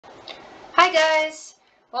Hi guys!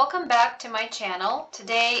 Welcome back to my channel.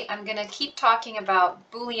 Today I'm going to keep talking about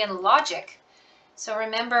Boolean logic. So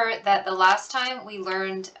remember that the last time we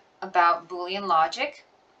learned about Boolean logic.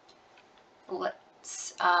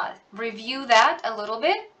 Let's review that a little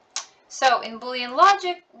bit. So in Boolean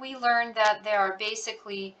logic we learned that there are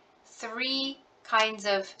basically three kinds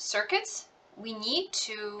of circuits we need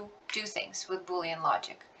to do things with Boolean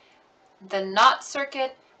logic. The NOT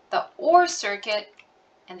circuit, the OR circuit,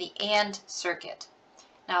 and the AND circuit.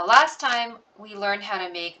 Now last time we learned how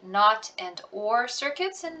to make NOT and OR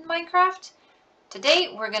circuits in Minecraft.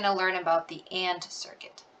 Today we're going to learn about the AND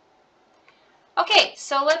circuit. Okay,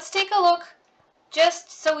 so let's take a look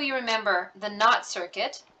just so we remember the NOT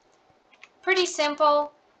circuit. Pretty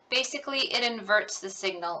simple. Basically it inverts the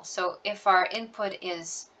signal. So if our input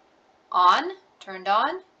is on, turned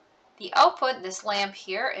on, the output, this lamp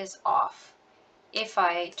here, is off. If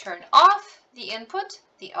I turn off the input,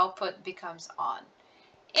 the output becomes on.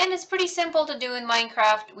 And it's pretty simple to do in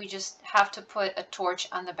Minecraft. We just have to put a torch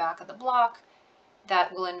on the back of the block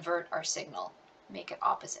that will invert our signal, make it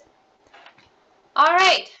opposite. All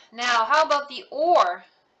right, now how about the OR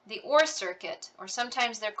circuit, or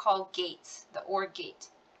sometimes they're called gates, the OR gate.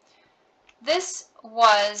 This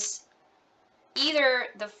was either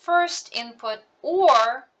the first input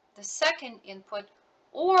or the second input,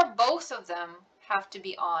 or both of them have to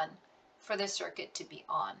be on for the circuit to be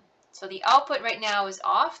on. So the output right now is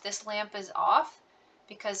off. This lamp is off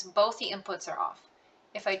because both the inputs are off.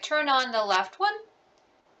 If I turn on the left one,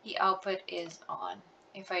 the output is on.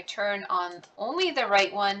 If I turn on only the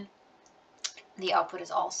right one, the output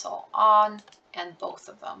is also on, and both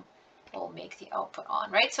of them will make the output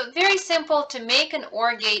on, right? So very simple. To make an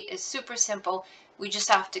OR gate is super simple. We just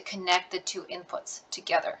have to connect the two inputs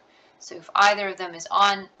together. So if either of them is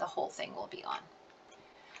on, the whole thing will be on.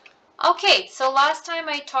 Okay, so last time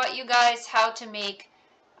I taught you guys how to make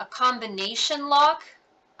a combination lock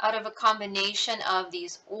out of a combination of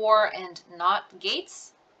these OR and NOT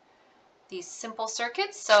gates, these simple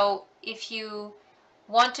circuits. So if you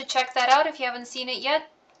want to check that out, if you haven't seen it yet,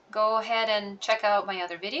 go ahead and check out my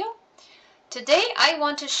other video. Today I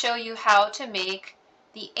want to show you how to make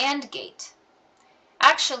the AND gate.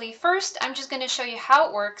 Actually, first I'm just going to show you how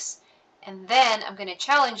it works, and then I'm going to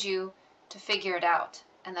challenge you to figure it out,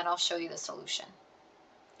 and then I'll show you the solution.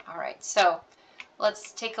 All right, so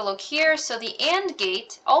let's take a look here. So the AND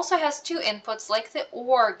gate also has two inputs like the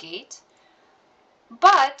OR gate,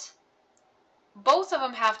 but both of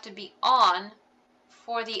them have to be on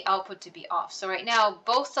for the output to be off. So right now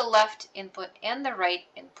both the left input and the right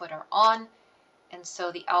input are on, and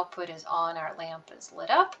so the output is on, our lamp is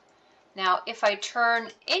lit up. Now if I turn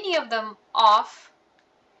any of them off,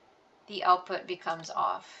 the output becomes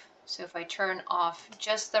off. So if I turn off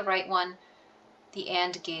just the right one, the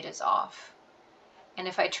AND gate is off. And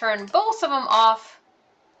if I turn both of them off,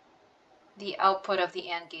 the output of the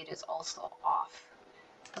AND gate is also off.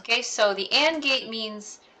 Okay, so the AND gate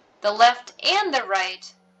means the left and the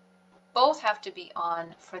right both have to be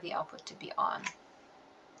on for the output to be on.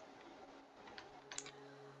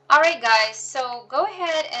 All right, guys, so go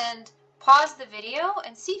ahead and pause the video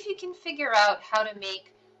and see if you can figure out how to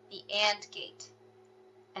make the AND gate,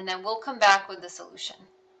 and then we'll come back with the solution.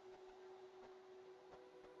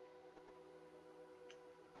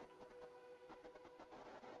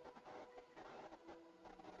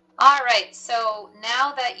 All right, so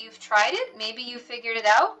now that you've tried it, maybe you figured it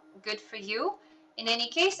out. Good for you. In any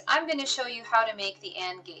case, I'm going to show you how to make the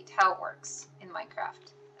AND gate, how it works in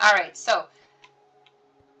Minecraft. All right, so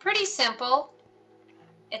pretty simple.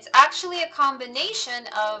 It's actually a combination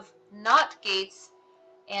of NOT gates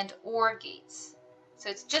and OR gates. So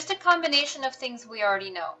it's just a combination of things we already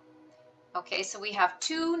know. Okay, so we have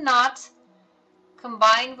two NOT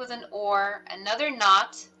combined with an OR, another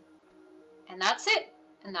NOT, and that's it.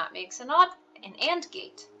 And that makes an AND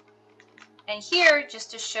gate. And here, just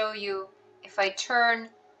to show you, if I turn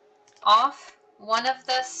off one of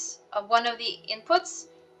the inputs,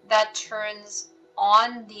 that turns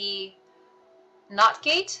on the NOT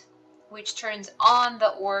gate, which turns on the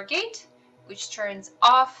OR gate, which turns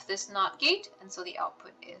off this NOT gate, and so the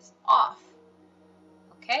output is off.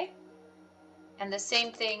 Okay? And the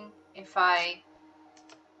same thing if I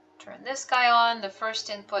turn this guy on, the first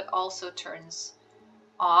input also turns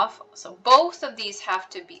off. So both of these have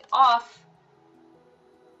to be off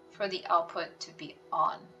for the output to be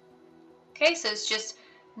on. Okay, so it's just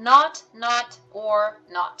NOT, NOT, OR,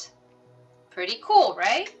 NOT. Pretty cool,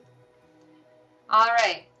 right? All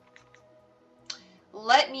right.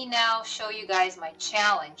 Let me now show you guys my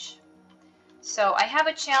challenge. So I have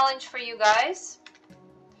a challenge for you guys.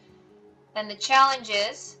 And the challenge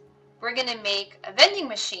is we're going to make a vending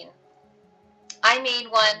machine. I made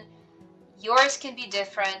one. Yours can be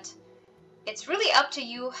different. It's really up to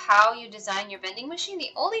you how you design your vending machine. The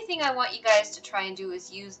only thing I want you guys to try and do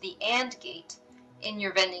is use the AND gate in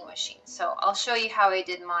your vending machine. So I'll show you how I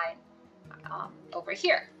did mine over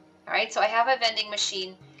here. All right, so I have a vending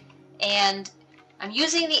machine and I'm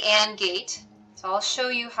using the AND gate. So I'll show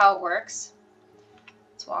you how it works.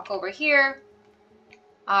 Let's walk over here.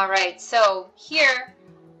 All right, so here,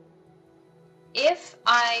 if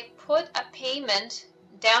I put a payment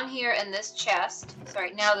down here in this chest, so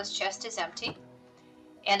right now this chest is empty,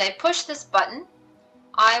 and I push this button,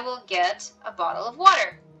 I will get a bottle of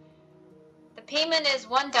water. The payment is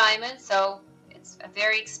 1 diamond, so it's a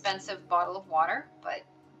very expensive bottle of water, but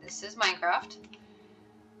this is Minecraft.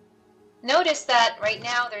 Notice that right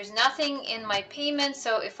now there's nothing in my payment,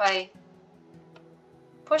 so if I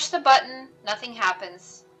push the button, nothing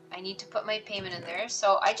happens. I need to put my payment in there.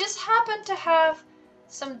 So I just happen to have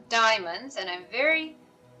some diamonds and I'm very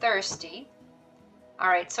thirsty. All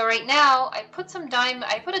right, so right now I put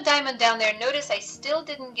a diamond down there. Notice I still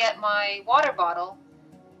didn't get my water bottle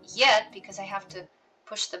yet because I have to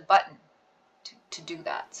push the button to do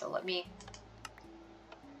that. So let me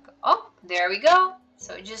go. Oh, there we go.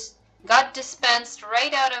 So it just got dispensed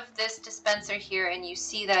right out of this dispenser here, and you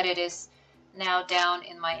see that it is now down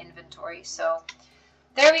in my inventory. So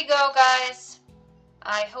there we go, guys.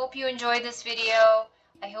 I hope you enjoyed this video.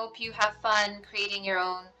 I hope you have fun creating your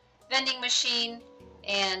own vending machine.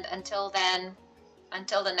 And until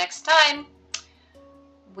the next time,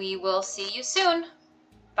 we will see you soon.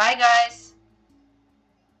 Bye, guys.